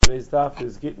Today's daf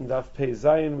is Gittin daf Pei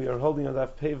Zayin. We are holding on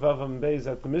daf Pei Vav Am Beis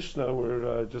at the Mishnah.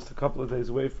 We're just a couple of days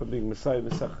away from being Messiah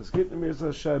Mesachas Gittin Mirza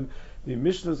Hashem. The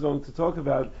Mishnah is going to talk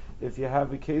about if you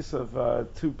have a case of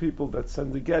two people that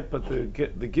send a get, but the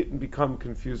Gittin become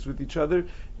confused with each other.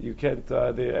 You can't.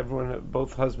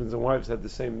 Both husbands and wives had the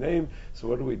same name. So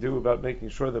what do we do about making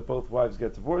sure that both wives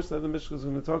get divorced? And the Mishnah is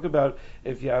going to talk about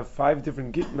if you have 5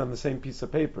 different Gittin on the same piece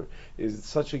of paper. Is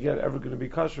such a get ever going to be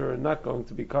kosher or not going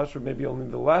to be kosher? Maybe only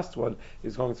the last one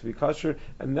is going to be kosher,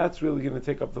 and that's really going to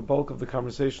take up the bulk of the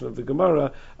conversation of the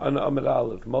Gemara on Amud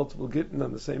Aleph. Multiple Gittin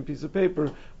on the same piece of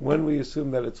paper. When we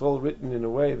assume that it's all written in a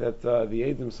way that the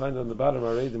Eidim signed on the bottom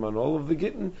are Eidim on all of the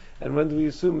Gittin, and when do we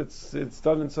assume it's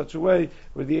done in such a way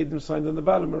where the Eidim signed on the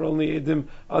bottom are only Eidim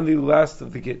on the last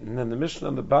of the Gittin? And the Mishnah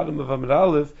on the bottom of Amud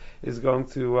Aleph is going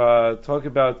to talk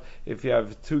about if you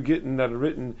have 2 Gittin that are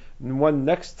written one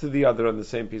next to the other on the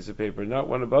same piece of paper, not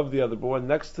one above the other, but one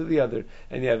next to the other,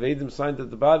 and you have Eidim signed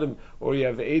at the bottom, or you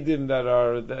have Eidim that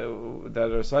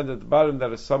are signed at the bottom,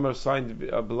 that some are signed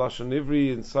B'lashon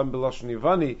Ivri and some B'lashon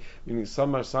Yavani, meaning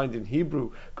some are signed in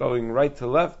Hebrew going right to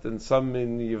left, and some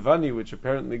in Yavani, which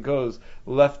apparently goes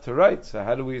left to right. So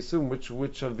how do we assume which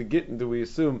of the Gittin do we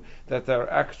assume that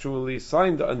they're actually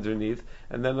signed underneath?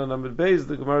 And then on Amud Beis,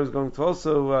 the Gemara is going to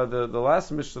also the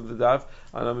last Mishnah of the daf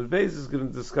on Amud Beis is going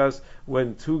to discuss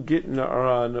when 2 Gittin are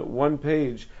on one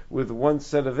page with one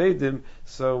set of Eidim.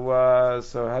 So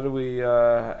how do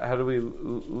we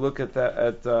look at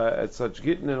that at such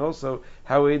Gittin, and also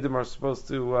how Eidim are supposed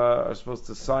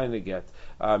to sign a get?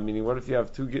 Meaning, what if you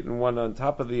have 2 Gittin, one on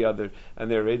top of the other, and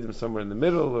they're Eidim somewhere in the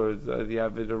middle, or you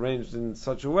have it arranged in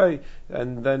such a way,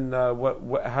 and then how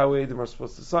Eidim are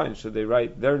supposed to sign? Should they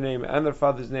write their name and their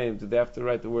father's name? Do they have to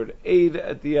write the word Eid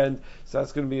at the end? So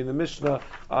that's going to be in the Mishnah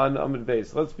on Amud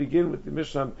Beis. Let's begin with the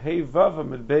Mishnah on Pei Vav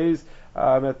Amud Beis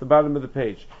at the bottom of the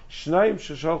page. Shnayim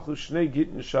sheshalchu shnei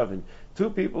Gittin shavin. 2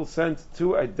 people sent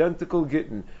 2 identical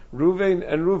Gittin. Ruvain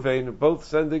and Ruvain both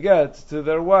send a get to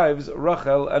their wives,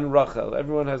 Rachel and Rachel.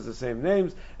 Everyone has the same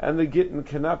names, and the Gittin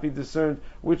cannot be discerned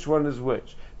which one is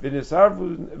which.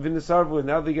 Vinisarvu, and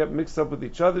now they get mixed up with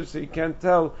each other, so you can't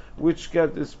tell which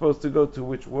get is supposed to go to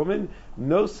which woman.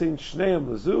 No sin shneim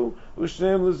lazu,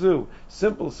 ushneim lazu.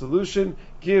 Simple solution: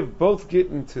 give both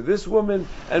Gittin to this woman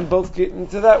and both Gittin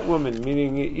to that woman.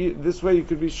 Meaning, this way you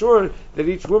could be sure that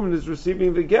each woman is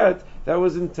receiving the get that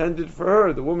was intended for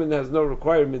her. The woman has no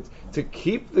requirement to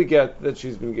keep the get that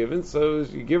she's been given, so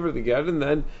you give her the get, and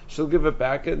then she'll give it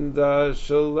back, and it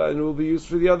will be used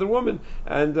for the other woman,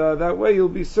 and that way you'll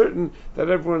be certain that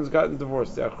everyone's gotten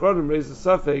divorced. The Achronim raise a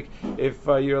suffix if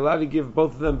you're allowed to give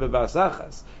both of them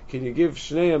bebasachas. Can you give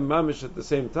shneim mamish at the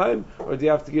same time, or do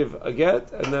you have to give a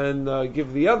get and then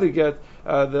give the other get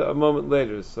a moment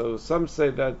later? So some say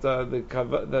that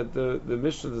the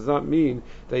Mishnah does not mean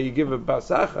that you give a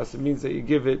basachas; it means that you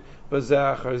give it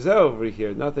bazach or over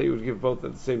here. Not that you would give both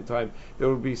at the same time. There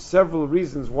would be several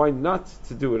reasons why not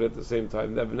to do it at the same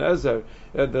time. The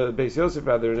Beis Yosef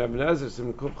rather, in Ibn Ezer,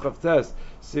 Sim Kuf Chav Tes,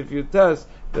 Sif Yud Tes,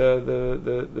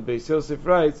 the Beis Yosef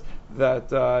writes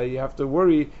that you have to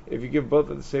worry if you give both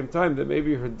at the same time that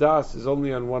maybe her das is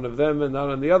only on one of them and not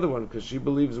on the other one, because she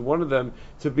believes one of them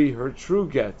to be her true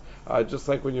get. Just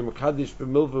like when you're Makadish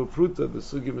b'milva pruta, the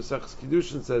Sugi Masechus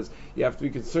Kiddushin says you have to be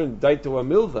concerned daito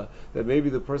amilva, that maybe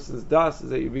the person's das is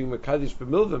that you're being Makadish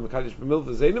b'milva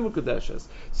is Eina Mukadeshes.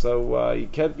 So you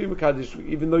can't be Makadish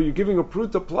even though you're giving a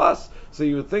pruta plus, so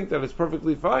you would think that it's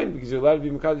perfectly fine because you're allowed to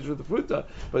be Makadish with the pruta.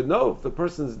 But no, if the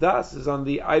person's das is on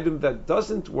the item that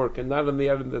doesn't work and not on the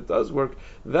item that does work,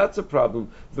 that's a problem.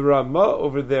 The Rama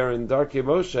over there in Darkei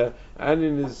Moshe and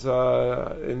in his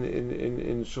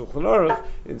in Shulchan Aruch,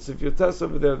 in Sif Yotes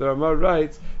over there, the Rama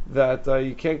writes that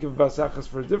you can't give basachas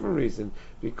for a different reason,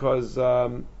 because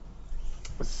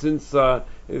since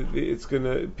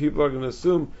people are gonna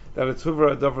assume that it's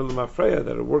huvra adavar l'mafreya,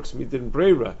 that it works midin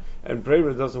breira, and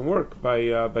breira doesn't work by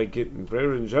Gittin.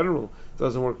 Breira in general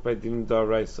doesn't work by din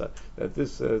daraisa. That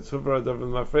this it's huvra adavar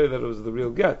l'mafreya, that it was the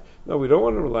real get. No, we don't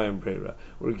want to rely on breira.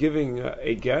 We're giving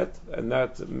a get, and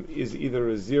that is either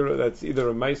a zero, that's either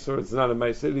a mice or it's not a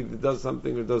mice. It either does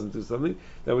something or doesn't do something.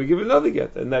 Then we give another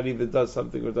get, and that either does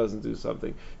something or doesn't do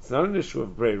something. It's not an issue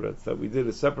of breira. It's that we did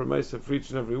a separate mice for each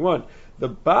and every one. The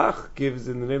Bach gives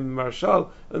in the name of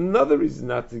Marshal another reason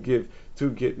not to give two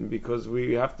gittin, because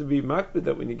we have to be makbid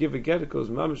that when you give a get, it goes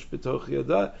mamish b'toch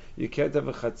yada. You can't have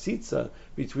a chatzitza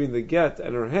between the get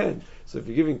and her hand. So if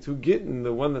you're giving two gittin,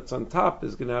 the one that's on top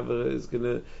is going to have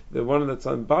the one that's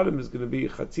on bottom is going to be a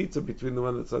chatzitza between the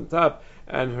one that's on top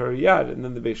and her yad. And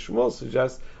then the Beis Shmuel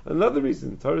suggests another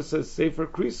reason. Torah says sefer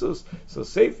krisos, so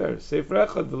sefer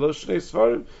echad v'lo shnei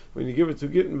svarim. When you give it two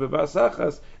gittin b'bas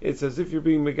achas, it's as if you're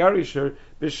being megarisher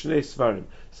b'shnei svarim.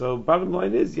 So bottom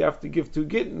line is you have to give two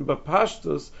gittin, but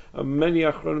pashtus, many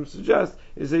achronim suggest,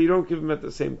 is that you don't give them at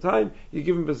the same time. You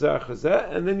give them b'zeh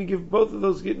achazeh, and then you give both of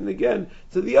those gittin again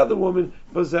to the other woman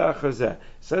b'zeh achazeh.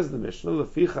 Says the Mishnah,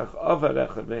 lefichach avar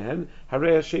echad mehen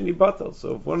harei hasheni batal.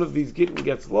 So if one of these gittin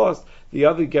gets lost, the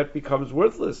other get becomes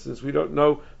worthless, since we don't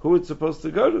know who it's supposed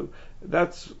to go to.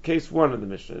 That's case one of the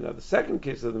Mishnah. Now the second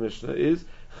case of the Mishnah is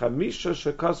chamisha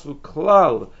shekasvu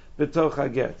klal b'toch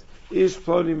haget. Ish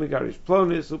ploni megarish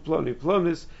plonis uploni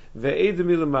plonis ve'edim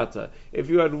ilamata. If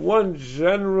you had one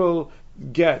general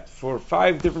get for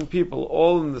 5 different people,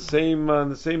 all in the same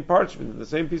parchment, in the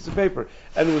same piece of paper,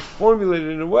 and it was formulated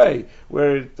in a way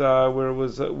where it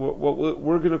was what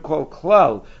we're going to call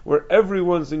klal, where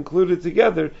everyone's included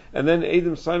together, and then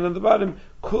edim sign on the bottom,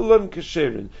 kulan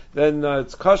kasherin, then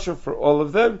it's kosher for all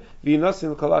of them,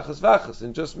 v'inasin kalachas vachas,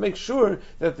 and just make sure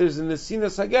that there's a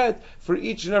nesinas haget for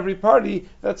each and every party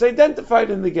that's identified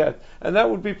in the get, and that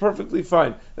would be perfectly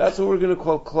fine. That's what we're going to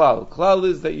call klal. Klal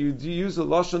is that you use a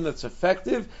lashon that's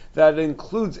effective, that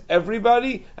includes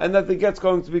everybody, and that the get's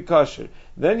going to be kosher.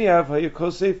 Then you have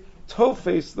hayakosef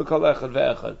tofes the kol echad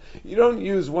ve'echad. You don't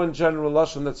use one general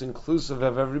lashon that's inclusive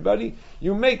of everybody.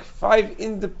 You make 5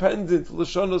 independent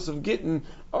lashonos of gittin.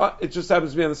 It just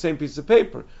happens to be on the same piece of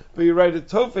paper, but you write a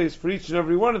tofes for each and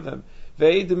every one of them.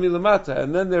 Ve'edim ilamata,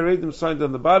 and then their edim signed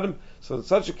on the bottom. So in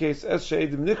such a case, es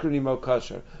she'edim nikroni mo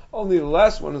kasher. Only the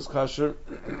last one is kasher,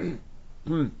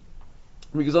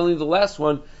 because only the last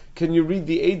one can you read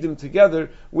the edim together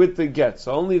with the get.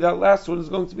 So only that last one is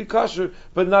going to be kosher,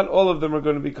 but not all of them are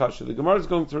going to be kosher. The Gemara is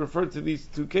going to refer to these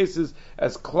two cases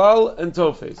as klal and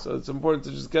tofes. So it's important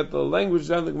to just get the language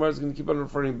down. The Gemara is going to keep on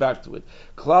referring back to it.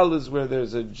 Klal is where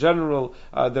there's a general,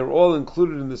 they're all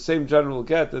included in the same general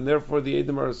get, and therefore the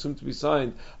edim are assumed to be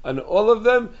signed on all of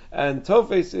them. And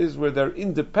tofes is where they're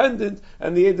independent,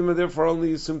 and the edim are therefore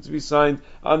only assumed to be signed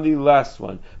on the last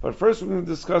one. But first we're going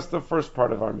to discuss the first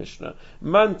part of our Mishnah.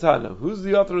 Tana. Who's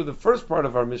the author of the first part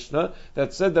of our Mishnah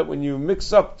that said that when you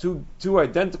mix up two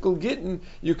identical gittin,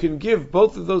 you can give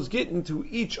both of those gittin to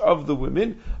each of the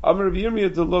women? Amar Rabbi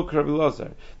Yirmiyah de lo Rabbi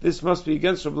Lazar. This must be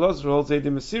against Rabbi Lazar, holds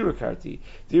Edim Masira Karti.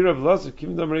 Dear Rabbi Lazar,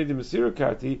 Kim Damar Edim Masira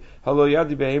Karti, Halo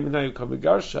Yadi Behem Nayu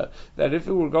Kamigarsha. That if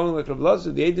it were going like Rabbi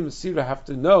Lazar, the Edim Masira have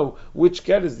to know which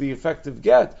get is the effective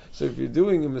get. So if you're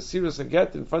doing a Masira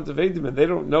get in front of Edim and they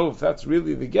don't know if that's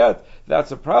really the get,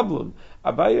 that's a problem.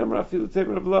 Abaye Amar Afilu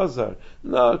Teim Rabbi Lazar.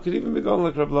 No, it could even be going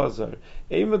like Rabbi Lazar.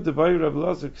 Eima Debayi Rabbi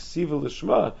Lazar Ksiva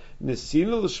Lishma.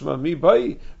 Nesina Lishma Mi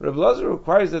Bayi. Rabbi Lazar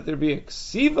requires that there be a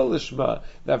Ksiva Lishma.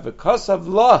 That v'kasav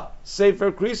la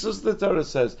Sefer Krisos, the Torah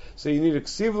says. So you need a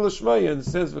Ksiva Lishma. You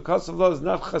understand v'kasav la is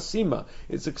not Chasima.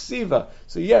 It's a Ksiva.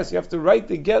 So yes, you have to write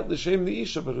the get L'Shem the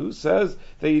Isha. But who says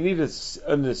that you need a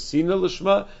Nesina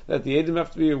Lishma? That the Edom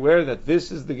have to be aware that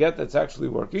this is the get that's actually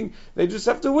working. They just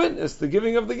have to witness the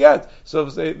giving of the get. So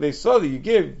if they saw that you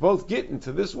gave both gittin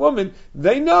to this woman,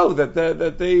 they know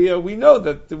we know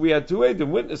that we had two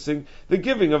Edom witnessing the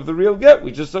giving of the real get.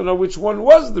 We just don't know which one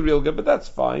was the real get, but that's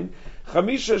fine.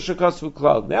 Chamisha shekasvu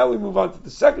klal. Now we move on to the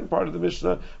second part of the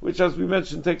Mishnah, which, as we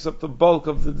mentioned, takes up the bulk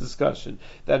of the discussion.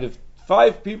 That if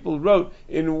 5 people wrote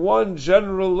in one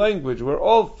general language where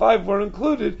all 5 were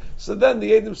included, so then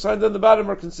the Edim signed on the bottom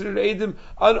are considered Edim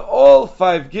on all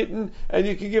 5 gittin, and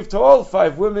you can give to all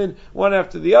 5 women one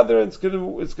after the other, and it's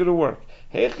going to work.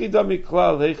 Heichidami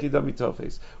klal, heichidami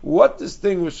tofes. What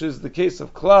distinguishes the case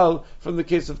of klal from the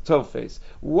case of tofes?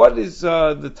 What is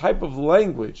the type of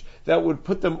language that would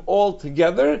put them all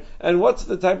together, and what's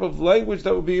the type of language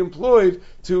that would be employed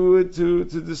to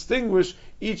distinguish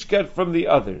each get from the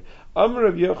other? Amr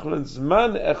Rav Yochanan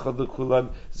Zman Echad L'Kulan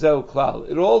Zeu Klal.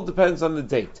 It all depends on the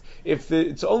date. If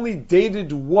it's only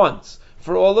dated once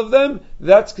for all of them,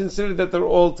 that's considered that they're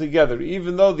all together.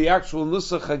 Even though the actual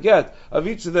Nusach Haget of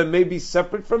each of them may be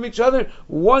separate from each other,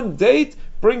 one date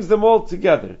brings them all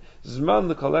together. Zman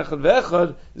l'kol echad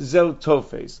ve'echad zeu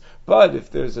tofes. But if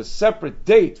there's a separate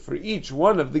date for each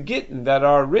one of the Gittin that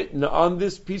are written on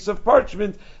this piece of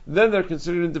parchment, then they're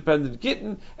considered independent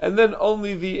Gittin, and then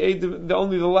only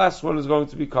the last one is going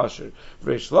to be kosher.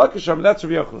 Reish Lakish Amar, that's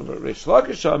Rabbi Yochanan. But Reish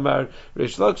Lakish Amar,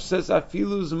 Reish Lakish says,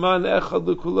 Afilu zman echad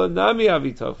l'kula nami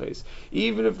avi tofes.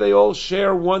 Even if they all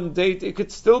share one date, it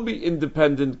could still be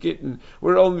independent Gittin,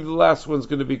 where only the last one's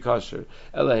going to be kosher.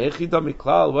 Elahechi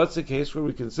damiklal, what's the case where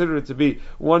we consider it to be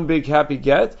one big happy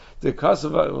get? The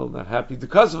kasava, well, not happy. The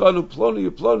kasavanu ploni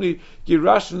uploni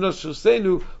girashnu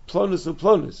shosenu plonus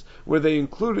uplonus, where they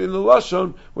include in the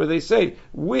lashon where they say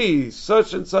we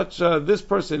such and such this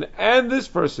person and this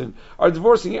person are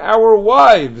divorcing our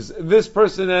wives, this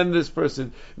person and this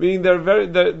person, meaning they're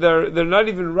not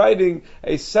even writing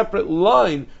a separate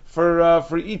line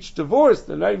for each divorce.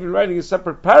 They're not even writing a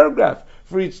separate paragraph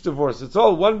for each divorce. It's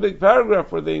all one big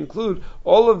paragraph where they include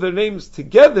all of their names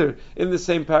together in the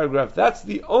same paragraph. That's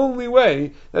the only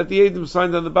way that the Eidim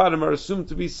signed on the bottom are assumed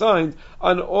to be signed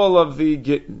on all of the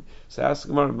Gittin. So ask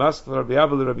Gemara, Maskal Rabbi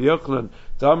Abba Rabbi Yochanan,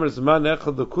 Damar Zman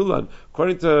Echad L'Kulan.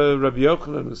 According to Rabbi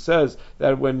Yochanan, who says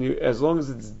that as long as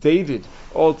it's dated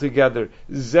all together,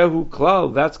 Zehu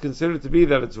Klal, that's considered to be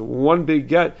that it's one big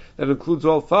get that includes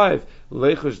all five.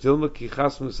 Leichosh Dilma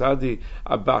Kichas Musadi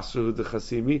Abbasru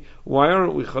Dechasimi. Why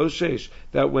aren't we choshesh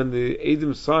that when the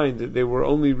Eidim signed, they were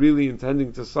only really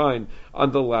intending to sign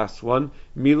on the last one?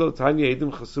 Milo Tanya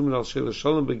Eidim Chasumin Al Shel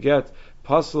Shalom Beget.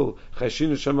 Pasul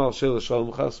Chashinu Shemal Sheila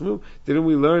Shalom Chasmu. Didn't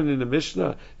we learn in the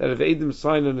Mishnah that if Eidim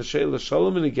sign on a Sheila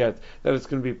Shalom in a get, that it's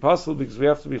going to be pasul because we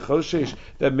have to be choshesh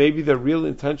that maybe their real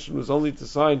intention was only to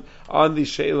sign on the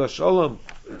Sheila Shalom,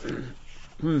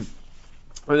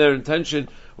 or their intention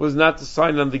was not to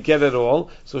sign on the get at all.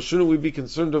 So shouldn't we be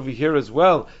concerned over here as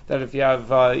well that if you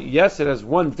have, yes, it has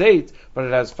one date, but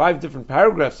it has 5 different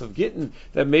paragraphs of Gittin,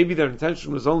 that maybe their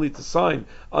intention was only to sign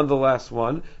on the last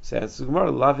one. So answer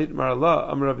Gemara, Lavit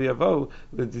Marala, Amar Rabbi Avo,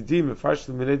 the Didim,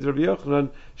 Farshli Mined Rabbi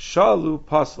Yochanan, Shalu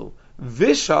Pasul.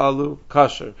 Vishalu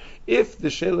kasher. If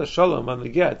the Sheila Shalom on the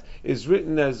get is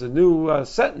written as a new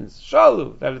sentence,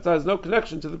 Shalu, that it has no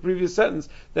connection to the previous sentence,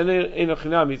 then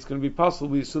Einochinami, it's going to be possible.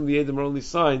 We assume the Eidim are only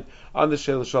signed on the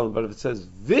Sheila Shalom. But if it says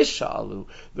Vishalu,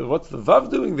 what's the Vav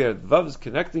doing there? The Vav is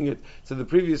connecting it to the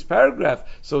previous paragraph,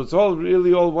 so it's all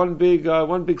one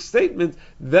big statement.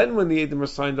 Then when the Eidim are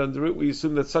signed under it, we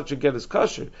assume that such a get is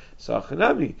kasher. So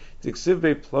Achinami, Diksiv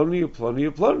Be Ploni Uploni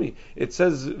Uploni. It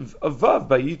says a Vav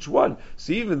by each one.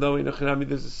 So even though in Achinami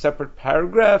there's a separate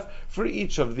paragraph for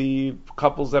each of the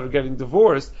couples that are getting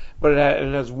divorced, but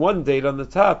it has one date on the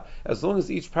top, as long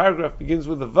as each paragraph begins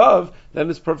with a Vav, then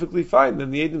it's perfectly fine.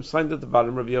 Then the Eidim signed at the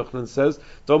bottom, Rabbi Yochanan says,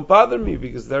 don't bother me,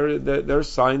 because they're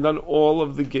signed on all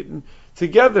of the Gittin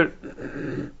together.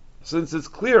 Since it's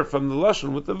clear from the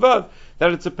Lashon with the Vav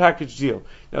that it's a package deal.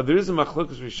 Now there is a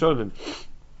Machlokas Rishonim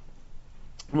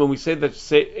when we say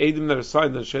Eidim that are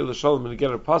signed on Sheila Shalom and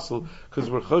get a pasul, because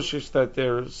we're choshish that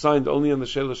they're signed only on the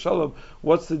Sheila Shalom,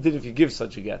 what's the din if you give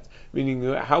such a get? Meaning,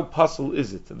 how pasul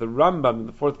is it? The Rambam in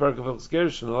the 4th paragraph of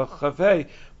Gershon, Chafei,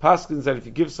 paskins that if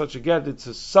you give such a get, it's a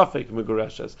suffik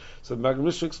megoreshes. So the Magen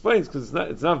Mishnah explains, because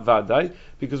it's not vadai,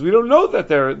 because we don't know that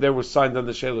they were signed on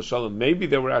the Sheila Shalom. Maybe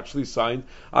they were actually signed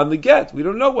on the get. We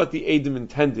don't know what the Eidim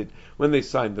intended when they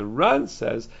signed. The Ran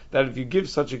says that if you give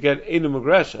such a get, einu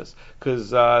megoreshes,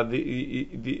 because in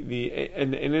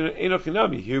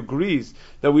Enochinami, he agrees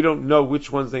that we don't know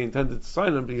which ones they intended to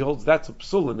sign on, but he holds that's a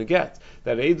psul in a get.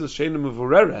 That Eidos sheinu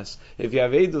mevureres, if you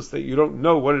have Eidos that you don't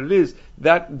know what it is,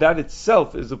 that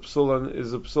itself is a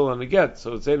psul on a get.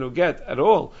 So it's no get at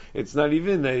all. It's not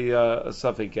even a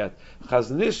suffik get.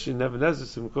 Chazanish in Nebuchadnezzar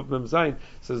Simkuf Mem Zayin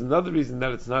says another reason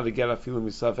that it's not a get afilu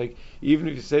misafik, even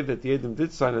if you say that the Eidim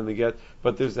did sign on the get,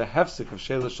 but there's a hefsek of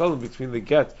Sheila Shalom between the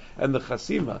get and the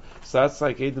chasima. So that's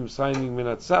like Eidim signing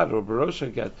Minatzad or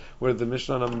Barosha get, where the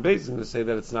Mishnah on Beis is going to say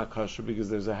that it's not kosher because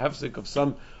there's a hefsek of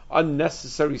some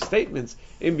unnecessary statements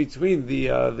in between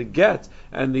the get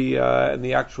and the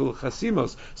actual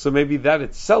chasimos. So maybe that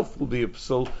itself will be a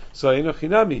psul. So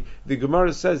Enochinami, the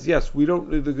Gemara says yes. We don't.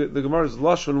 The Gemara's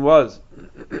lashon was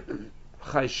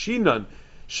chayshinan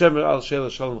shemer al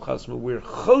sheila shalom chasma. We're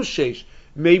choshesh.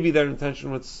 Maybe their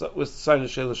intention was to sign a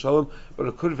sheila shalom, but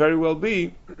it could very well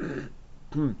be,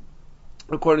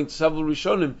 according to several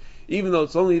Rishonim, even though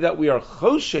it's only that we are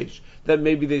choshesh, that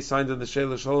maybe they signed on the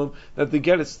Sheila Shalom, that the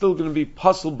get is still going to be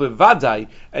pasul bevadai,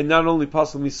 and not only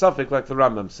pasul misafik, like the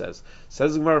Rambam says.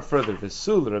 Says the Gemara further,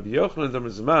 Vesul, Rabbi Yochanan Damar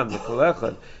Zman, the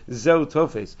Kolechad, Zeu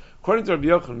Tofes. According to Rabbi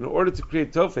Yochanan, in order to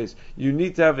create Tofes, you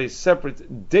need to have a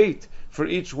separate date for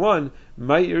each one,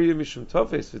 meaning according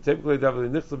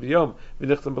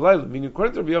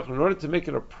to Rabbi Yochanan, in order to make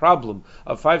it a problem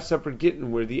of 5 separate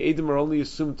gittin where the Edom are only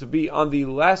assumed to be on the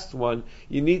last one,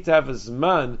 you need to have a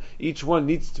zman, each one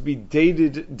needs to be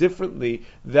dated differently.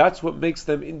 That's what makes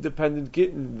them independent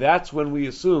gittin. That's when we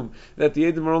assume that the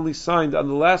Edom are only signed on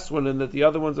the last one and that the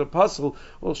other ones are puzzle.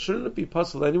 Well, shouldn't it be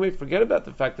puzzle anyway? Forget about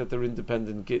the fact that they're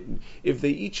independent gittin. If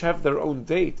they each have their own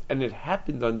date and it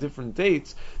happened on different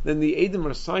dates, then the Edom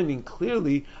are signing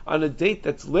clearly on a date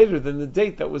that's later than the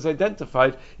date that was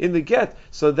identified in the get.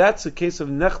 So that's a case of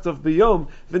nechtav b'yom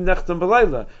v'nechtam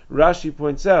b'layla. Rashi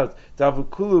points out,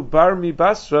 Davukulu bar mi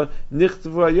basra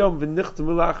nichtavu ayom v'nichtam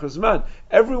l'achar zman.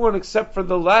 Everyone except for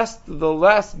the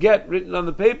last get written on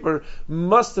the paper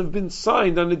must have been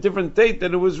signed on a different date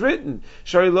than it was written.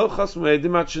 Shari lo chasmu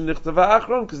edim at shenichtav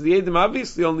ha'achron, because the Edom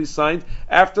obviously only signed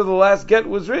after the last get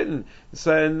was written.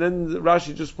 So, and then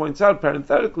Rashi just points out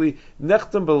parenthetically,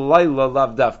 nechtam b'layla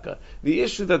lav dafka. The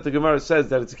issue that the Gemara says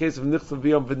that it's a case of nichtav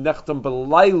b'yom v'nechtam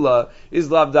b'layla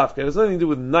is lav dafka. It has nothing to do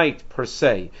with night per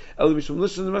se. It's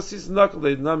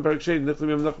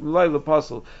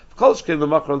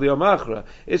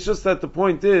just that the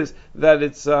point is that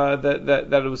it's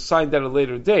that it was signed at a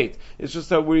later date. It's just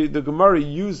that the Gemara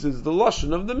uses the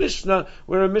lashon of the Mishnah,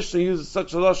 where a Mishnah uses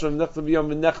such a lashon of nechtam b'yom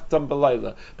v'nechtam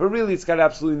b'layla. But really, it's got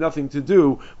absolutely nothing to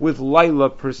do with Laila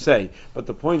per se. But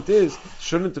the point is,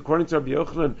 according to Rabbi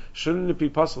Yochanan, shouldn't it be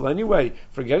possible anyway?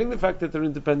 Forgetting the fact that they're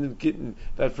independent gittin,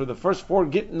 that for the first 4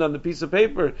 gittin on the piece of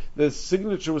paper, the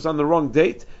signature was on the wrong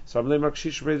date. So no, they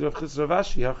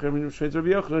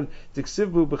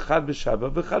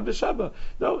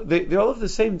all have the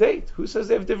same date. Who says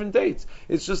they have different dates?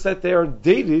 It's just that they are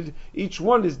dated, each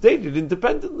one is dated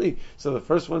independently. So the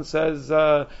first one says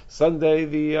Sunday,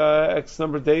 the X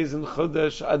number of days in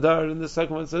Chodesh Adar, and the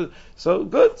second one says, so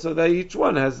good, so they each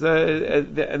one has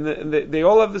they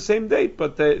all have the same date,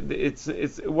 but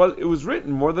it was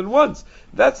written more than once.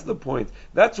 That's the point.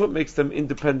 That's what makes them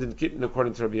independent gittin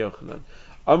according to Rabbi Yochanan.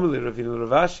 Amrli Ravina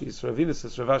Ravashi. So Ravina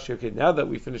says Ravashi, okay, now that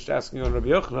we finished asking on Rabbi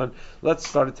Yochanan, let's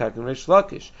start attacking Reish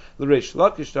Lakish. The Reish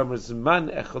Lakish Damar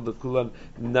Zman Echad Lekulam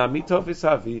Nami Tofis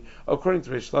Havi. According to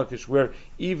Reish Lakish, where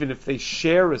even if they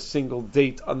share a single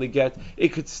date on the get, it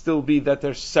could still be that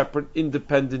they're separate,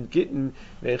 independent gittin.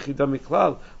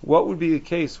 What would be a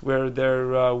case where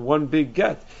they're one big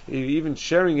get? Even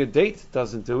sharing a date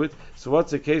doesn't do it. So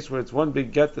what's a case where it's one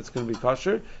big get that's going to be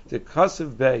kosher? The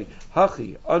Kasev Bey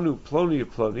Hachi Anu Ploni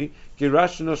Ploni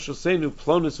Girashino Shosenu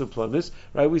Plonus Uplonis.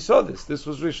 Right? We saw this. This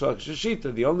was Rish Lakish's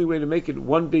Shita. The only way to make it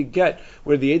one big get,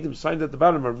 where the Edom signed at the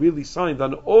bottom are really signed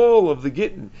on all of the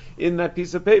gittin in that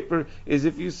piece of paper, is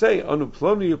if you say Anu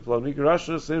Ploni Ploni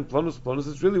Girashino Shosenu Plonus Uplonis.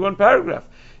 It's really one paragraph.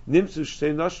 But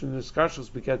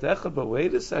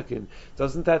wait a second,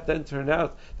 doesn't that then turn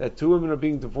out that 2 women are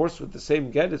being divorced with the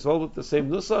same get? It's all with the same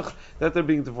nusach that they're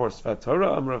being divorced. But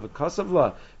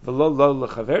the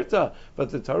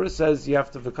Torah says you have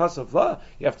to v'kasavla,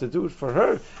 you have to do it for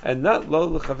her, and not lo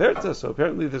l'chaverta. So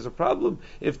apparently there's a problem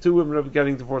if 2 women are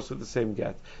getting divorced with the same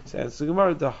get. So answer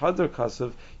Gemara, the hadar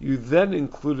kasav, you then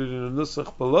included in a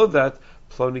nusach below that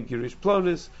Ploni Girish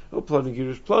Plonis, or Ploni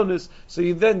Girish Plonis. So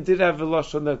you then did have a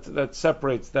lashon that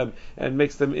separates them and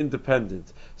makes them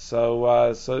independent.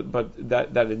 But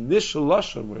that initial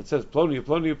lashon where it says Ploni,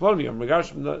 Ploni, Ploni, or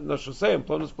Megashim Nashosayim,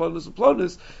 Plonis, Plonis,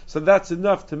 Plonis, so that's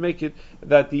enough to make it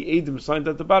that the Edom signed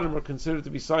at the bottom are considered to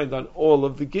be signed on all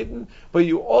of the Gittin, but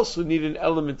you also need an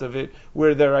element of it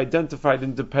where they're identified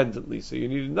independently. So you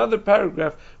need another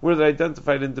paragraph where they're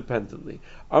identified independently.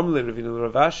 Amle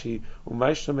Ravina Ravashi,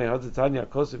 Umaishameh Hadatanya.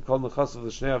 Why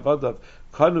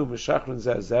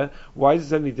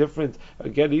is it any different?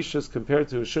 Again, Ishas compared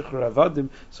to a Shikhr Avadim.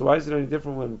 So why is it any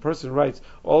different when a person writes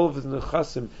all of his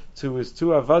nechasim to his 2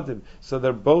 Avadim? So they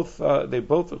both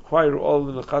acquire all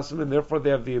of the nechasim, and therefore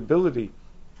they have the ability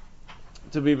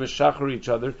to be meshachar each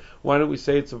other. Why don't we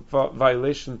say it's a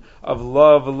violation of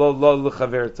love,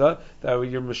 l'chaverta, that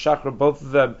you're meshachar both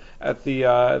of them at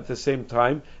the same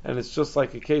time, and it's just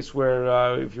like a case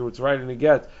where if you were to write in a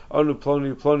get, onu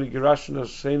ploni ploni girashnu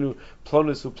shenu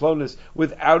plonis uplonis,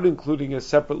 without including a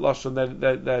separate lashon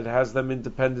that has them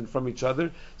independent from each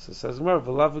other. So it says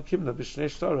v'lavu kimna b'shnei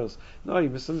shtaros. No, you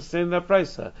misunderstand that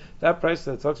brisa. That brisa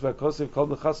that talks about kosev kol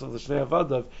nechasav l'shnei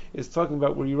avadav is talking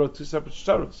about where you wrote 2 separate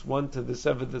shtaros, one to this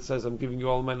this Eved that says I'm giving you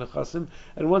all my nechasim,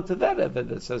 and one to that Eved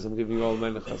that says I'm giving you all my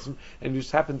nechasim, and you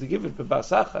just happen to give it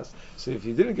b'basachas. So if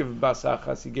you didn't give it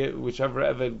b'basachas, you get whichever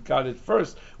Eved got it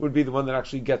first would be the one that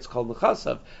actually gets called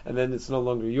nechasav, and then it's no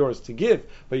longer yours to give,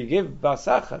 but you gave it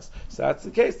b'basachas. So that's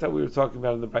the case that we were talking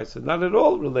about in the Brisa. Not at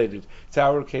all related to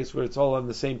our case where it's all on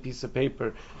the same piece of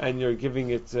paper, and you're giving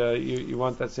it, you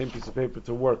want that same piece of paper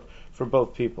to work for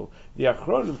both people. The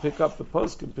Achronim pick up, the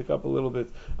post can pick up a little bit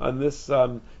on this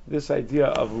this idea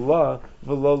of la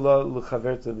v'lo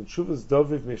l'chaverta. The Tshuvas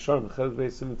Doviv Mesharm Chelek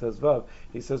Beis Siman Tezvav.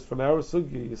 He says from our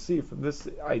sugya, you see from this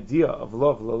idea of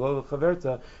la v'lo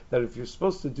l'chaverta that if you're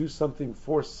supposed to do something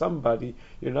for somebody,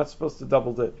 you're not supposed to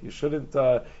double dip. You shouldn't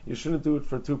do it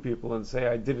for two people and say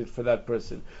I did it for that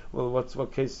person. Well,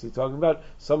 what case is he talking about?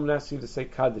 Someone asks you to say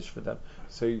kaddish for them,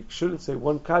 so you shouldn't say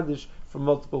one kaddish for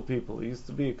multiple people. It used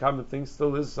to be a common thing,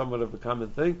 still is somewhat of a common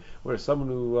thing, where someone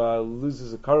who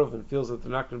loses a karov and feels that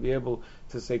they're not going to be able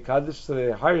to say Kaddish, so they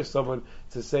hire someone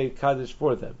to say Kaddish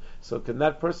for them. So can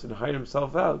that person hire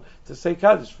himself out to say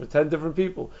Kaddish for 10 different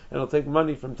people, and he'll take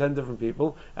money from 10 different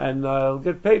people, and he'll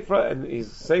get paid for it, and he's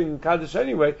saying Kaddish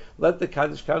anyway, let the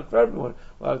Kaddish count for everyone.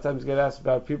 A lot of times you get asked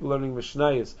about people learning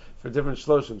Mishnayos for different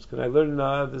Shloshim. Can I learn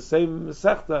the same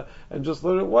Masechta and just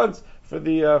learn it once for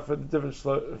the different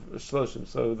Shloshim?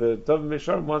 So the Dov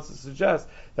Mesharim wants to suggest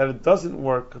that it doesn't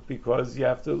work because you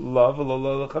have to love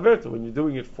Allah Chaverta. When you're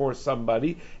doing it for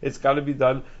somebody, it's got to be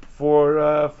done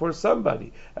for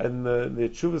somebody. And the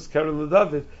Tshuvas Keren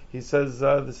LeDavid, he says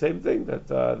the same thing,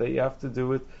 that you have to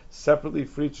do it separately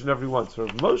for each and every one. So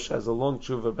Rav Moshe has a long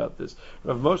tshuva about this.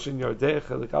 Rav Moshe in Yardei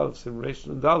Chelik Aleph Simration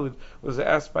and Dalid was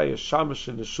asked by a shamash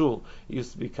in a shul. It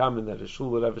used to be common that a shul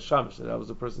would have a shamash, and that was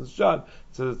a person's job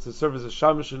to serve as a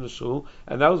shamash in a shul.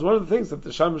 And that was one of the things that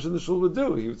the shamash in the shul would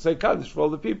do. He would say kaddish for all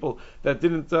the people that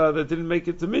didn't make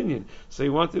it to minyan. So he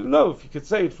wanted to know if he could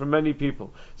say it for many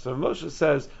people. So Rav Moshe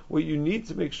says what you need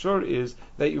to make sure is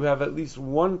that you have at least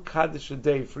one kaddish a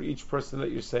day for each person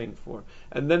that you're saying for,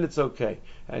 and then it's okay.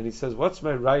 And he says, what's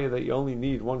my raya that you only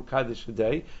need one Kaddish a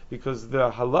day? Because the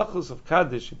halachos of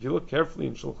Kaddish, if you look carefully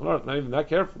in Shulchan Aruch, not even that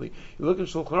carefully, you look in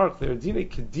Shulchan Aruch, there are dine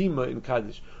kedima in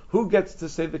Kaddish. Who gets to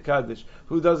say the Kaddish?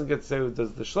 Who doesn't get to say? Who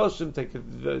does the Shloshim take it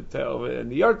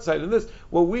and the yard side and this?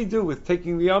 What we do with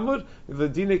taking the Amud, the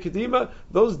Dine Kedima,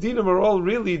 those dinim are all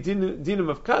really dinim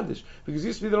of Kaddish. Because it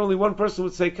used to be that only one person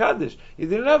would say Kaddish. You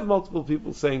didn't have multiple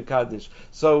people saying Kaddish.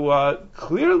 So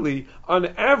clearly, on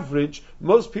average,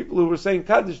 most people who were saying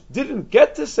Kaddish didn't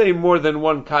get to say more than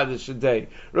one Kaddish a day,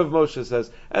 Rav Moshe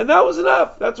says. And that was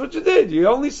enough. That's what you did. You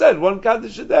only said one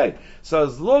Kaddish a day. So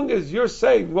as long as you're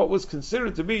saying what was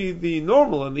considered to be the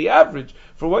normal and the average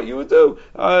for what you would do,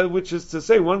 which is to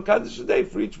say one Kaddish a day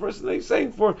for each person that you're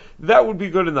saying for, that would be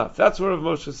good enough. That's what Rav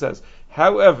Moshe says.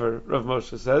 However, Rav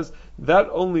Moshe says, that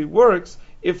only works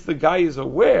if the guy is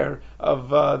aware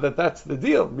of that's the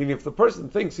deal. Meaning, if the person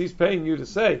thinks he's paying you to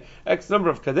say X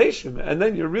number of Kadeshim, and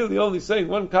then you're really only saying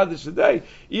one Kaddish a day,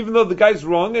 even though the guy's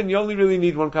wrong and you only really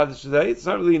need one Kaddish a day, it's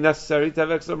not really necessary to have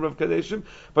X number of Kadeshim.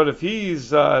 But if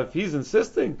he's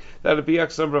insisting that it be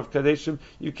X number of Kadeshim,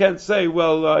 you can't say,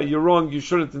 well, you're wrong, you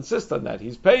shouldn't insist on that.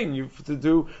 He's paying you to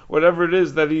do whatever it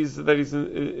is that he's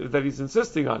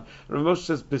insisting on. Rav Moshe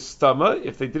says, Bistama,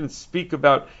 if they didn't speak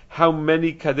about how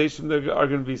many Kadeshim there are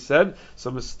going to be said, so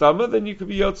Mistama, then you could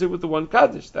be Yotzei with the one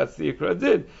Kaddish. That's the Ikra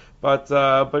did. But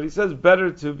he says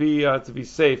better to be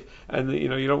safe, and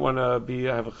you don't want to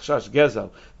have a chashash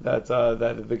gezel that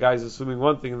the guy's assuming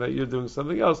one thing and that you're doing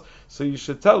something else. So you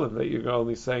should tell him that you're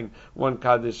only saying one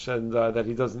kaddish and that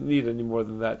he doesn't need any more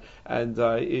than that. And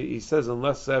he says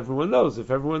unless everyone knows, if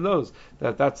everyone knows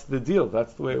that that's the deal,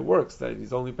 that's the way it works, that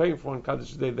he's only paying for one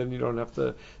kaddish a day, then you don't have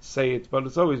to say it. But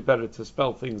it's always better to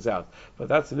spell things out. But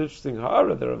that's an interesting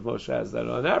ha'ara that Rav Moshe has, that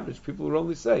on average people would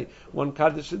only say one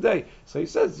kaddish a day. So he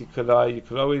says you could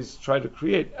always try to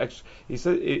create extra. He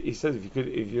says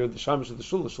if you're the shamash of the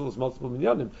shul is multiple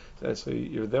minyanim, so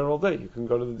you're there all day. You can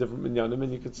go to the different minyanim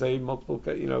and you could say multiple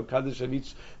kaddish at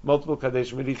each, multiple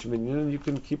kaddeshim at each minyan, and you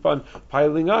can keep on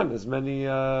piling on as many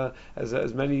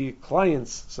as many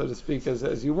clients, so to speak,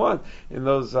 as you want in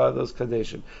those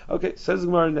kaddeshim. Okay, says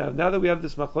Gemara now that we have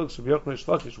this machlokes of Yochanan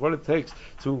Shlakish, what it takes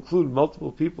to include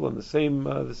multiple people in the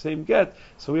same get.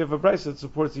 So we have a brayso that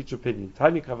supports each opinion.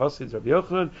 Tanya Kavasid Rabbi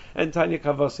Yochanan and Tanya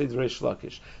Kavasid Reish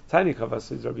Lakish. Tanya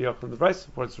Kavasid Rabbi Yochanan. The brayso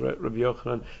supports Rabbi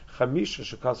Yochanan. Chamisha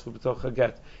shekasvu b'toch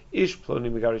get. Ish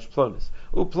ploni megarish plonis.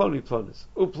 Uploni plonis.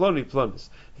 Uploni plonis.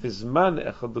 Vizman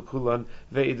echad lekulan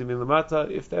ve'idim ilamata.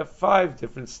 If there are 5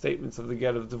 different statements of the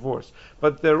get of divorce,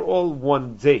 but they're all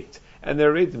one date, and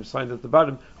they're idim signed at the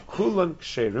bottom. Kulan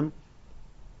ksherim.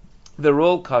 they're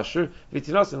all kosher, and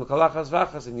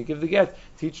you give the get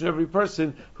to each and every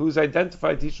person who's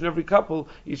identified, to each and every couple,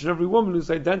 each and every woman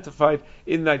who's identified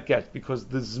in that get, because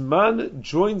the Zman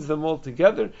joins them all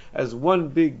together as one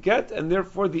big get, and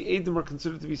therefore the Eidim are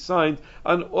considered to be signed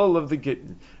on all of the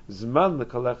Gittin. Zman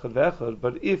l'kalechad ve'echad,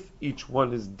 but if each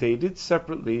one is dated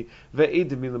separately,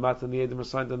 ve'edim milamata, and the edim are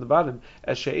signed on the bottom,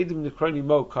 as she'edim nikrani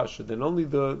mo kosher, then only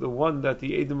the one that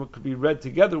the edim could be read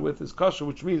together with is kosher,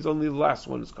 which means only the last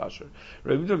one is kosher.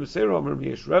 Rabbi Yehuda Meseira Omer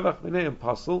miyesh revach b'neihem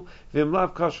pasul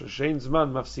v'imlav kosher shein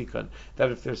zman mafsikan.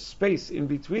 That if there's space in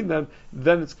between them,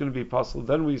 then it's going to be pasul.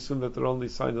 Then we assume that they're only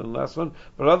signed on the last one,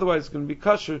 but otherwise it's going to be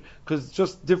kosher because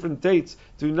just different dates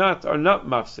are not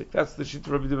mafsik. That's the shit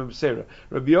of Rabbi Yehuda Meseira.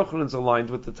 Rabbi Yochanan's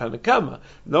aligned with the Tanakama.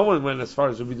 No one went as far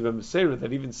as Rabbi Yehuda Meseira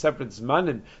that even separate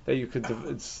zmanim that you could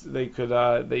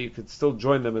still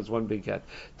join them as one big get.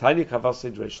 Tiny Kaval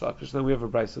said Reish Lakish. Then we have a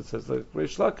brayso that says like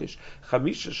Reish Lakish.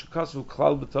 Chamisha shekasu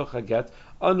klal b'toch get.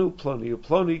 Anu ploni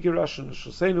uploni girashin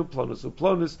shosenu plonus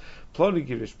uplonis ploni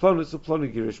girish plonus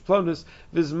uploni girish plonus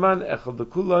vizman echad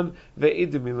lekulan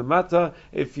ve'edim milamata.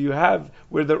 If you have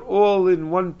where they're all in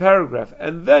one paragraph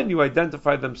and then you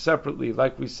identify them separately,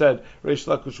 like we said, Reish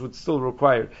Lakish would still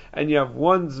require, and you have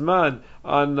one zman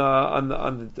on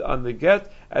the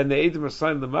get and the edim are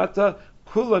signed lamata.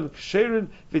 Kulan ksherin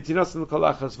v'tinasan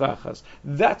l'kalachas v'achas.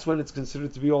 That's when it's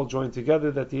considered to be all joined together,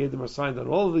 that the edim are signed on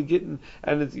all of the gittin,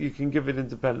 and you can give it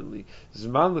independently.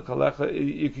 Zman l'kalacha,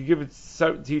 you can give it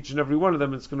to each and every one of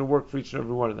them, and it's going to work for each and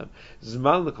every one of them.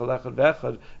 Zman l'kalachad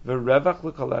v'echad, v'revach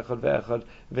l'kalachad v'echad,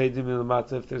 v'edim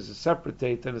ilamata, if there's a separate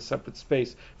date and a separate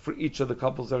space for each of the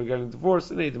couples that are getting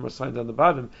divorced, and edim are signed on the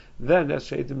bottom, then as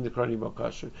she'edim nikrani mo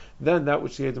kasher, then that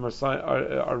which the edim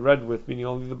are read with, meaning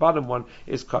only the bottom one,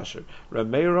 is kasher.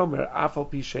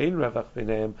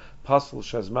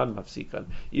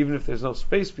 Even if there's no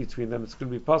space between them, it's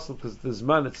going to be possible because the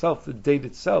zman itself, the date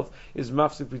itself, is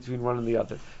mafsik between one and the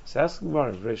other. So asking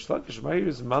Gemara, when Reish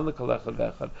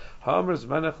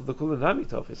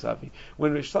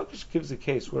Lakish gives a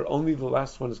case where only the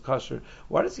last one is kosher,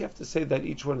 why does he have to say that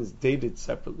each one is dated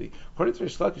separately? According to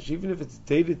Reish Lakish, even if it's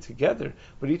dated together,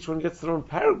 but each one gets their own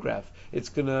paragraph,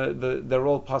 they're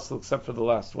all possible except for the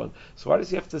last one. So why does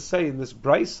he have to say in this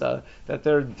brisa that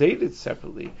they're dated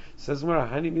separately? Says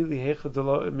meaning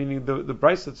the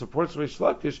brisa that supports Reish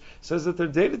Lakish says that they're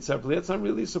dated separately. That's not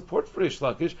really support for Reish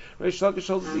Lakish. Reish Lakish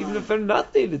holds even if they're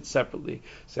not dated separately.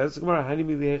 Says Gemara, Hani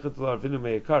mili heicha d'lo arvinu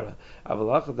me'ikara,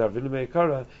 avalachad arvinu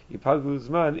me'ikara yipaglu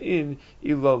zman in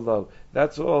ilolo.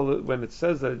 That's all. When it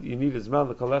says that you need a zman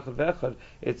l'kalechad ve'echad,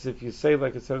 it's if you say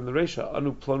like it said in the Reisha,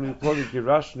 anu ploni ploni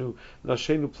girashnu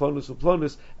nashenu plonus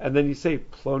uplonus, and then you say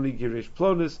ploni girish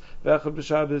plonus ve'echad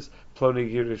b'Shabbos, ploni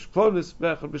girish plonus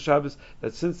ve'echad b'Shabbos.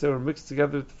 That since they were mixed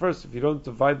together at the first, if you don't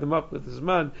divide them up with the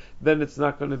zman, then it's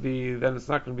not going to be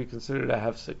considered a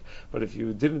hefsek. But if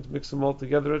you didn't mix them all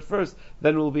together at first,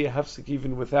 then it will be a hefsek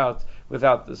even without the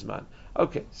zman.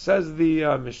 Okay, says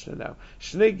the Mishnah now.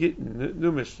 Shnei Gittin,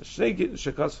 new Mishnah. Shnei Gittin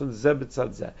shekas from zeh b'tzad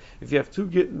zeh. If you have two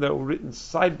Gittin that were written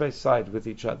side by side with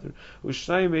each other,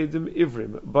 u'shnayim edim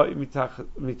ivrim, ba'i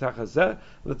mitach hazeh,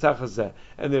 l'tach hazeh,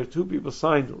 and there are two people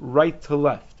signed right to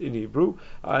left in Hebrew,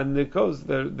 and it goes,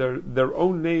 their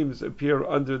own names appear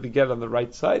under the get on the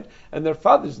right side, and their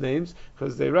father's names,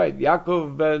 because they write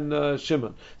Yaakov ben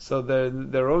Shimon, so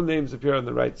their own names appear on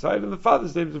the right side, and the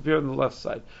father's names appear on the left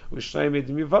side. U'shnayim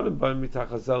edim yivanim, ba'i and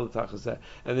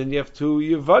then you have two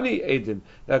Yevani Edim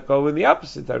that go in the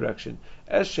opposite direction.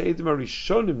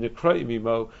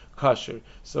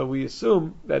 So we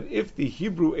assume that if the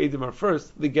Hebrew Edim are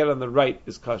first, the get on the right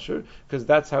is kasher, because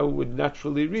that's how it would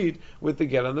naturally read with the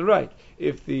get on the right.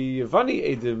 If the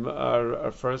Yevani Edim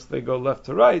are first, they go left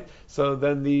to right, so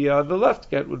then the left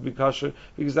get would be kasher,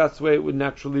 because that's the way it would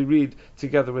naturally read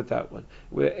together with that one.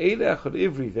 Where Eilechad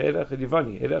Ivri, Ve'elechad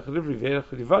Yevani, Eilechad Ivri,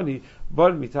 Ve'elechad Yevani,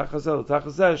 Bar Mitachazeh,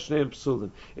 L'Tachazeh, Shneim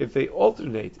Psulim. If they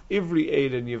alternate Ivri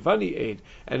Eid and Yevani Eid,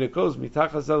 and it goes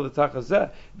Mitachazeh,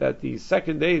 L'Tachazeh, that the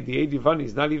second Eid, the Eid Yevani,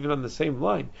 is not even on the same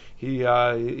line. He's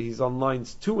on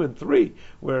lines 2 and 3,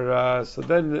 where so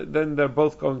then they're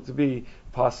both going to be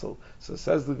pasul. So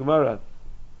says the Gemara,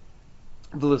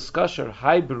 V'liskasher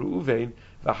hai beruvein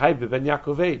v'hai ben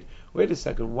Yaakov Eid. Wait a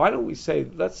second, why don't we say,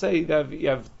 let's say that you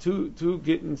have two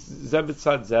Gittin zeh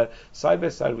b'tzad zeh, side by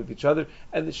side with each other,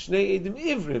 and the Shnei Edim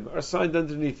Ivrim are signed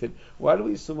underneath it. Why do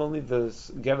we assume only the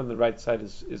get on the right side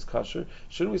is kasher?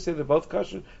 Shouldn't we say they're both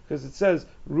kasher? Because it says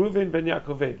Ruvain ben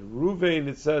Yaakov Eid. Ruvain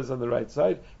it says on the right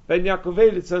side, ben Yaakov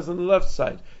Eid it says on the left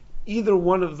side. either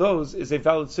one of those is a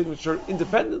valid signature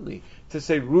independently. To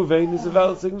say Ruvain is a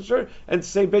valid signature, and to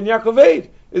say Ben Yaakov Eid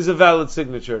is a valid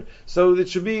signature. So it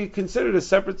should be considered a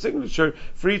separate signature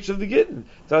for each of the Gittin.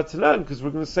 Because we're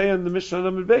going to say on the Mishnah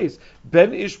Amud Beis,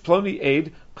 Ben Ish Ploni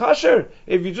Eid Kasher.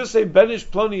 If you just say Ben Ish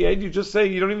Ploni Eid, you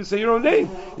don't even say your own name.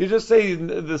 You just say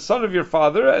the son of your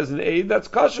father as an Eid, that's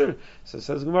Kasher. So it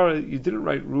says Gemara, you didn't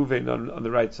write Ruvain on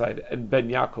the right side and Ben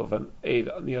Yaakov on Eid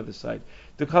on the other side.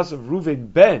 Because of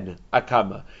Ruvain Ben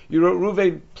Akama. You wrote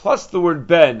Ruvain plus the word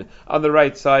Ben on the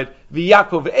right side,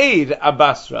 Yaakov Eid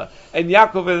Abasra, and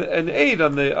Yaakov and Eid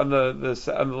on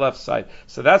the left side.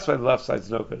 So that's why the left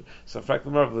side's no good. So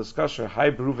Fraklamar V'Liskasher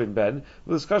Hai Ruvain Ben,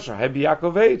 V'Liskasher Hai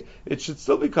Yaakov Eid. It should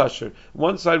still be kosher.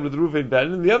 One side with Ruvain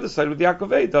Ben and the other side with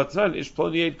Yaakov Eid. Datnan Ish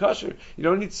Ploni Eid kosher. You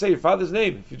don't need to say your father's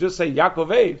name. If you just say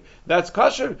Yaakov Eid, that's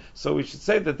kosher. So we should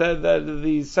say that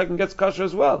the second gets kosher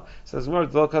as well. Says Gemara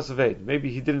Dol Kasav Eid.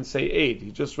 Maybe he didn't say Eid.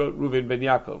 He just wrote Ruvain Ben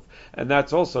Yaakov, and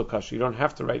that's also kosher. You don't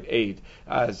have to write Eid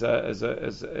as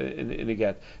in a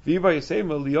get.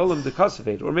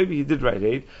 Or maybe he did write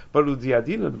Eid, but we know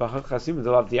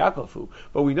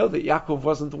that Yaakov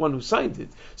wasn't the one who signed it.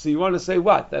 So you want to say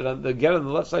what? That on the get on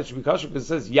the left side should be kosher because it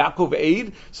says Yaakov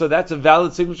Eid, so that's a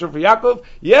valid signature for Yaakov?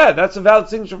 Yeah, that's a valid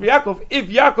signature for Yaakov if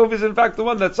Yaakov is in fact the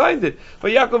one that signed it.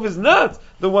 But Yaakov is not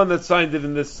the one that signed it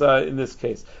in this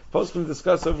case. Poskim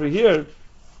discuss over here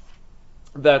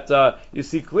that you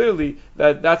see clearly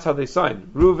that that's how they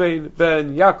signed Ruvain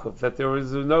ben Yaakov, that there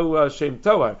was no Shem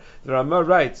Toar. The Ramah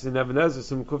writes in Even HaEzer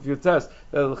Sim Kuf Yotes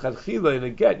that l'chadchila in a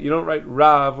get you don't write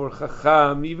Rav or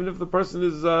Chacham even if the person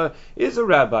is a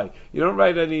rabbi. You don't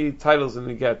write any titles in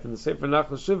the get. In the Sefer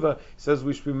Nachal Shiva he says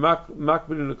we should be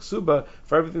makbid in a ksuba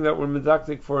for everything that we're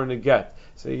medactic for in a get.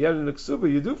 So yet in a ksuba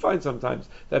you do find sometimes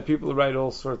that people write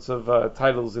all sorts of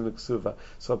titles in a ksuba.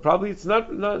 So probably it's not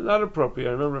appropriate.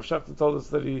 I remember Rav Shachta told us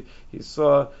that he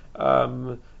saw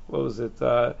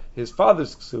his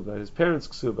father's ksuba, his parents'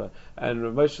 ksuba, and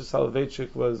Rav Moshe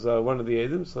Soloveitchik was one of the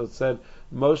Eidim, so it said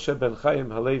Moshe ben Chaim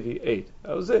Halevi Eid.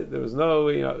 That was it. There was no,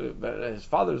 his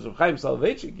father was Rav Chaim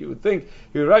Soloveitchik. You would think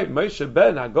he would write Moshe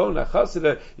ben Hagon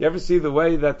HaChasida. You ever see the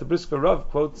way that the Brisker Rav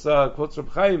quotes Rav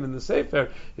Chaim in the Sefer?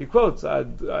 He quotes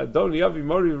Adon Yavi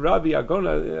Mori Rabbi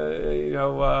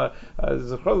Agona,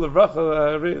 Zechron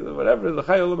Levracha, whatever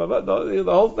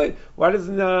the whole thing. Why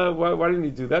didn't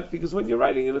he do that? Because when you're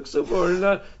writing in a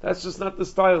ksuba that's just not the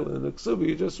style in the ksuba.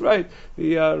 You just write.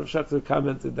 The Rav Shachar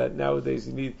commented that nowadays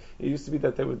it used to be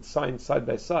that they would sign side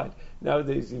by side.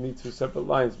 Nowadays you need two separate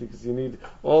lines because you need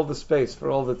all the space for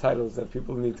all the titles that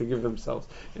people need to give themselves.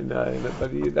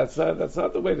 But that's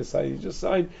not the way to sign. You just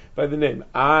sign by the name.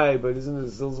 But isn't it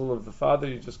a zilzal of the father?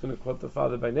 You're just going to quote the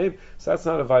father by name. So that's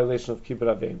not a violation of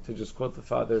kibbut aveim to just quote the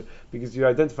father because you're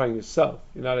identifying yourself.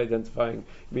 You're not identifying,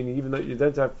 meaning even though you're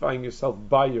identifying yourself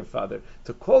by your father.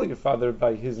 To call your father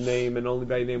by his name and only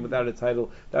by name without a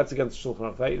title, that's against Shulchan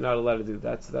Aruch. That you're not allowed to do.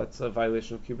 That's a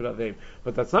violation of kibbut aveim.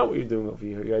 But that's not what you're doing over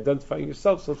here. You're identifying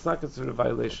yourself, so it's not considered a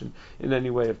violation in any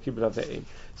way of kibbut aveim.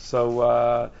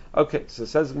 So so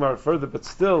says Gemara further, but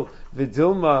still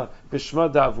vidilma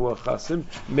bishma davua chasim.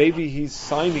 Maybe he's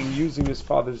signing using his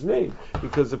father's name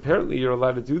because apparently you're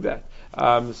allowed to do that.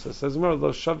 So says Gemara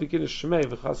lo shavikin shmei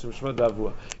v'chasim shma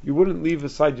davua. You wouldn't leave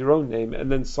aside your own name and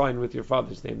then sign with your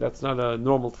father's name. That's not a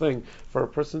normal thing for a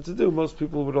person to do. Most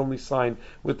people would only sign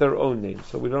with their own name,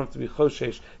 so we don't have to be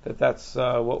choshesh that that's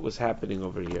what was happening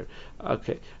over here.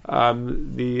 Okay,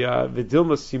 the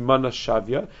vidilma simana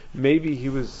shavya. Maybe he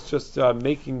was just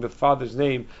making the father's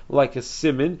name like a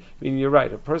siman. I mean, you're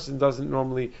right. A person doesn't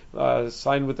normally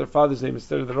sign with their father's name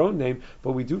instead of their own name,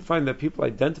 but we do find that people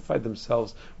identify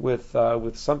themselves with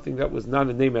something that was not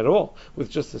a name at all, with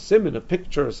just a siman, a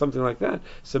picture or something like that.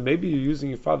 So maybe you're using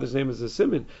your father's name as a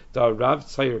siman. Da Rav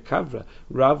Tzayer Kavra.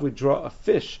 Rav would draw a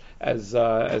fish as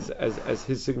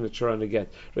his signature on a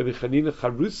get. Rabbi Chanina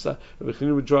Charusa. Rabbi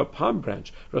Chanina would draw a palm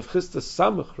branch. Rav Chisda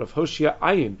Samach. Rav Hoshia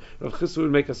Ayin. Rav Chisda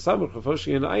would make a samach. Rav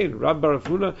Hoshia an Ayin. Rab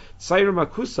Barafuna Tzayer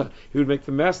Makusa. He would make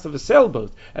the mast of a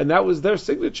sailboat, and that was their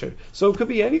signature. So it could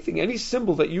be anything. Any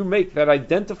symbol that you make that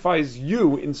identifies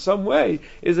you in some way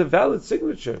is a valid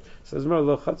signature. Says you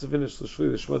wouldn't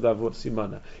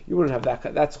have that.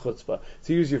 That's chutzpah.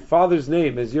 To use your father's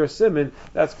name as your siman,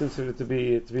 that's considered to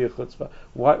be a chutzpah.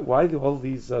 Why do all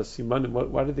these simanim?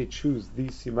 Why do they choose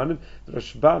these simanim? The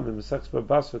Rashbam in Masechus Baba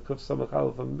Basra Kuf Samach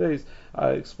Aleph Beis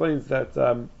explains that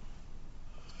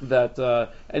that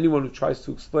anyone who tries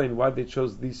to explain why they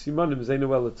chose these simanim is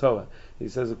Einu Ela Toa. He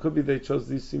says it could be they chose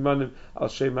these simanim al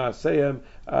shema aseyem,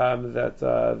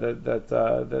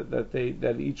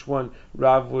 that each one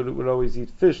Rav would always eat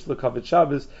fish l'kavet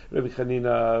Shabbos. Rabbi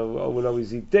Chanina would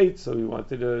always eat dates, so he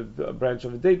wanted a branch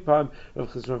of a date palm.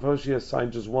 Rav Chizron Hoshia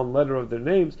assigned just one letter of their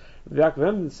names. Yaakov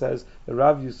Emden says the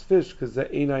Rav used fish because the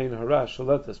einayin hara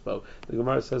shaletas bo. The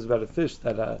Gemara says about a fish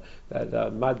that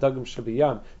mad dagim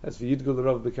shabiyam, that's v'yidgul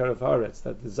l'rov b'kerev haaretz,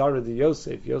 that the Zara de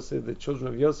Yosef, the children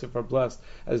of Yosef are blessed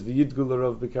as v'yidgul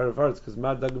l'rov b'kerev haaretz, because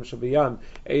mad dagim shabiyam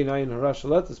einayin hara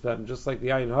shaletas bo. Just like the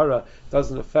ayin hara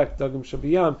doesn't affect dagim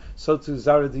shabiyam, so too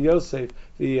Zara de Yosef,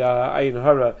 the ayin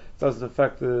hara doesn't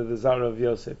affect the Zara of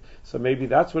Yosef. So maybe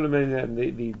that's what it means. And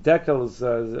the dekel is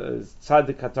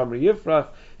tzaddik katamar yifrach,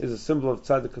 is a symbol of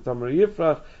tzaddik katamar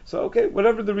yifrach. So okay,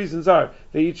 whatever the reasons are,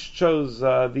 they each chose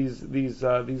these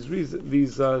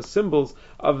symbols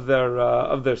of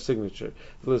their signature.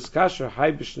 The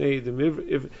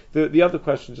other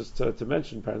question, just to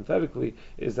mention parenthetically,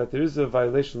 is that there is a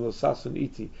violation of sasun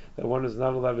iti, that one is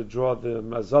not allowed to draw the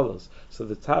mazalos. So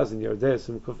the Taz in Yardei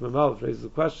Simkuf Memalef raises the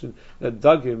question that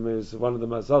dugim is one of the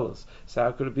mazalos. So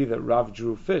how could it be that Rav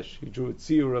drew fish? He drew a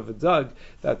tziyur of a dug.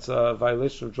 That's a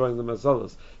violation of drawing the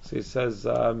mazalos. So he says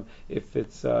if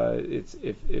it's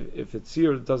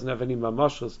tziyur doesn't have any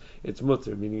mamashos, it's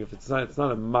mutter. Meaning if it's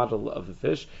not a model of a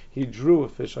fish. He drew a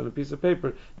fish on a piece of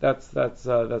paper. That's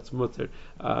mutter.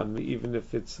 Even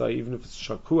if it's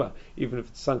shakua, even if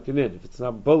it's sunken in, if it's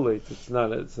not bullet, it's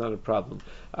not a problem.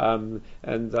 And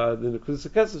the Nekudas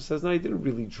HaKesef says no, he didn't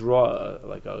really draw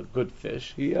like a good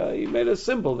fish. He made a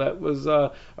symbol that was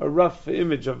a rough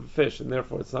image of a fish, and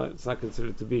therefore it's not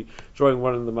considered to be drawing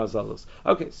one of the mazalos.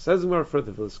 Okay, says more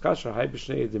further, v'liskasher hai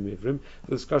b'shnei edim ivrim,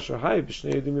 v'liskasher hai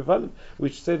b'shnei edim yivanim,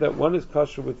 which say that one is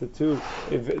kosher with the two.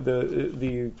 If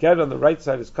the get on the right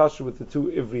side is kosher with the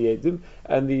two ivri edim,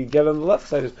 and the get on the left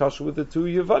side is kosher with the two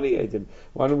yivani edim.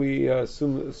 Why don't we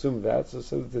assume that?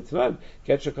 So the Tanan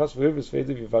get your kosher ivris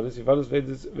v'edim yivanis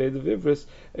v'edim ivris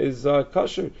is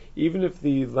kosher, even if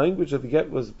the language of the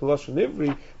get was b'lashon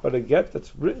ivri, but a get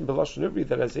that's written b'lashon ivri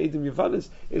that has edim yivanis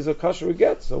is a kosher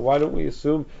get. So why don't we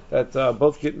assume that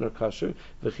both gittin are kosher?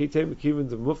 V'chitei mekiven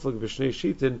the muflag b'shnei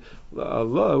shitin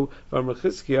lo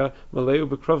v'amrachizkia maleu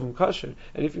b'krovim kosher.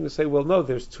 And if you can say, well, no,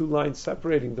 there's two lines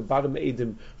separating the bottom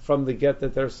edim from the get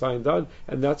that they're signed on,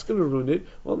 and that's going to ruin it.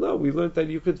 Well, no, we learned that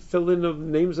you could fill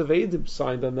in names of edim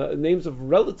signed on the names of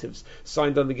relatives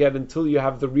signed on the get until you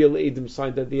have the real edim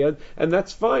signed at the end, and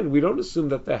that's fine. We don't assume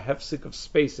that the hefsek of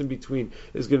space in between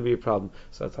is going to be a problem.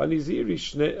 So Hatani Ziri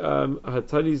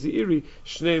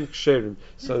shneim ksherim.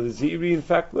 So the Ziri in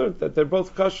fact learned that they're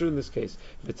both kosher in this case.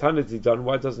 V'tana Didan,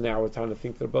 why doesn't our Tana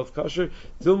think they're both kosher?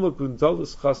 Dilma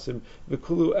gundalus chasim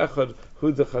v'kulu echad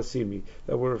huda chasimi.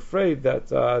 That we're afraid that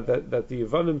the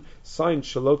Yevanim signed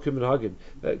shalokim and hagim,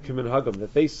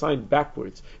 that they signed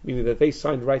backwards, meaning that they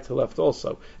signed right to left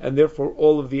also, and therefore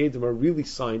all of the edim are really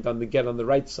signed on the get on the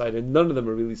right side, and none of them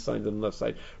are really signed on the left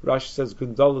side. Rashi says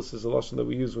gundalus is a lashon that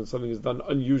we use when something is done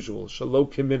unusual,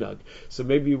 shalokim minhag. So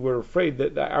maybe we're afraid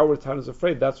that our Tana is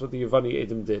afraid that's what the Yevani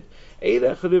edim did. We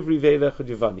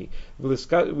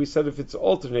said if it's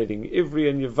alternating Ivri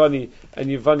and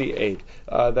Yevani aid,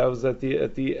 that was at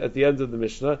the end of the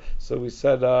Mishnah. So we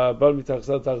said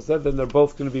then they're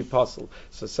both going to be possible.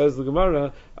 So says the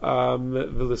Gemara,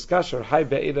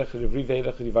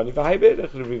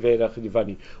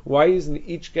 why isn't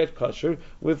each get kosher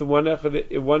with one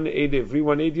aid Ivri,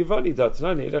 one aid Yevani?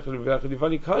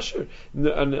 Kosher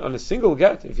on a single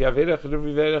get. If you have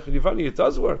Yevani, it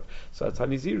does work. So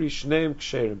Taniziri shneim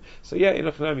ksherim. So yeah,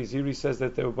 Inachnami Ziri says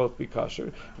that they will both be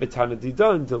kosher. V'tana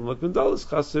didan dilma gundalus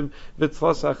chasim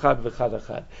v'tlas achad v'chad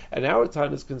achad. And our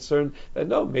Tana is concerned that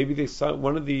no, maybe they signed,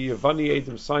 one of the Yevani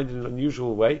edim signed in an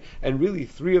unusual way, and really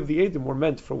three of the edim were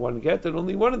meant for one get, and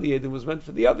only one of the edim was meant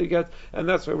for the other get, and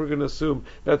that's why we're going to assume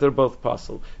that they're both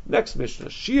possible. Next Mishnah,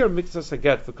 Shir Miktas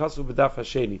Haget v'kasu b'daf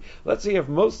hasheni. Let's say you have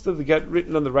most of the get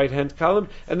written on the right hand column,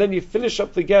 and then you finish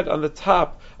up the get on the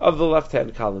top of the left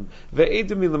hand column.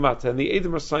 Ve'edim ilamata, and the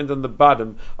edim are signed on the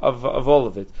bottom of all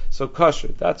of it. So kosher,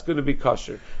 that's going to be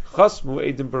kosher. Chasmu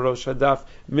edim barosh hadaf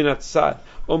minatzad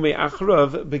ome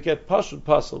achrav beget pashut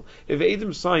pasel. If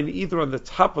edim signed either on the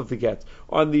top of the get,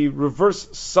 on the reverse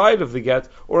side of the get,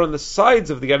 or on the sides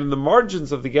of the get, in the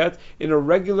margins of the get, in a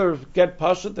regular get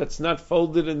pashut that's not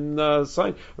folded and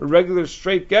signed, a regular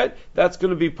straight get, that's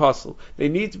going to be pasel. They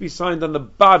need to be signed on the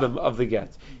bottom of the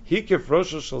get. Hikif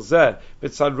Rosh Shalzeh,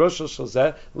 Bitzad Rosh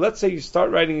Shalzeh. Let's say you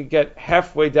start writing a get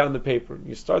halfway down the paper.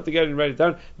 You start the get and write it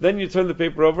down, then you turn the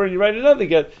paper over and you write another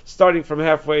get, starting from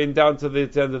halfway and down to the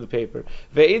end of the paper.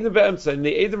 Ve'edim be'emtza, and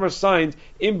the edim are signed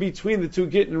in between the two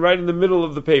gittin, right in the middle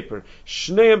of the paper.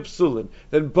 Shneim psulin.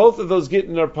 Then both of those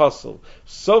gittin are pasul.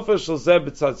 Sofa Shalzeh,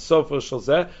 Bitzad Sofa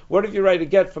Shalzeh. What if you write a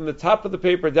get from the top of the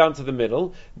paper down to the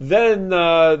middle? Then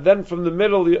from the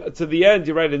middle to the end,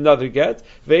 you write another get.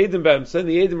 Ve'edim be'emtza, and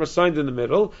the edim are signed in the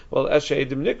middle. Well, eshe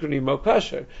edim nikroni mo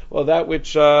kasher. Well, sofa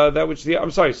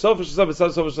Shalzeh,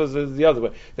 Bitzad Sofa Shalzeh is the other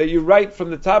way. That you write from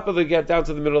the top of the get down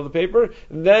to the middle of the paper,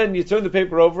 and then you turn the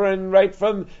paper over and write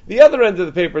from the other end of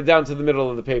the paper down to the middle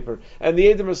of the paper. And the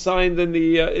edim are signed in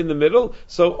the middle,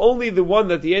 so only the one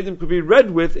that the edim could be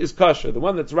read with is kosher. The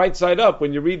one that's right side up,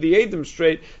 when you read the edim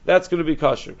straight, that's going to be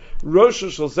kosher. Rosh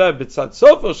Shalzeh, Bitzad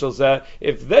Sofa Shalzeh,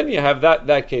 if then you have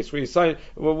that case where you sign,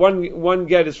 one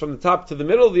get is from the top to the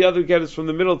middle, the other get is from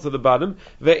the middle to the bottom,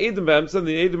 ve'edim be'emtza, and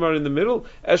the edim are in the middle,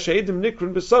 eshe edim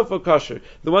nikrun b'sofa kosher.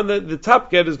 The one that the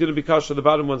top get is going to be kosher, the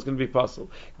bottom one's going to be pasul.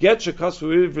 Get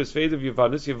shekasu ivris ve'edav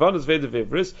yavanis, yavanis ve'edav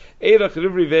ivris, eidach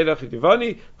rivri ve'edach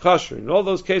yavani, kosher. In all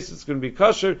those cases, it's going to be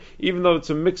kosher, even though it's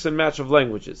a mix and match of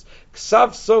languages. Ksav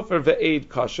sofer ve'ed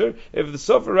kosher. If the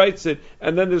sofer writes it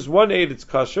and then there's one aid, it's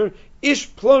kosher.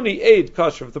 Ish ploni aid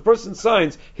kosher. If the person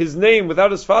signs his name without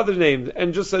his father's name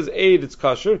and just says aid, it's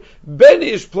kosher. Ben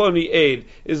ish ploni aid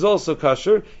is also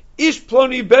kosher. Ish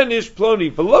ploni ben ish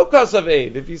ploni below kasav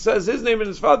aid. If he says his name and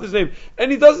his father's name and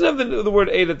he doesn't have the word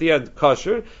aid at the end,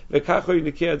 kosher. And that's what the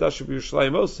Nikei Hadassah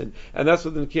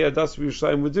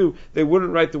B'Yerushalayim would do. They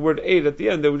wouldn't write the word aid at the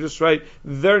end. They would just write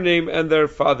their name and their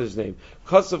father's name.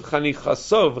 Kasav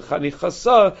chanichasov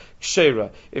chanichasa kshera.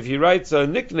 If he writes a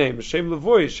nickname, a shem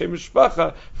levoy, shem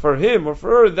mishpacha, for him or for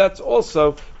her, that's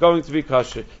also going to be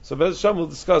kosher. So Bez Hashem will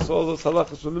discuss all those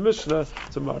halachas from the Mishnah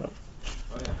tomorrow.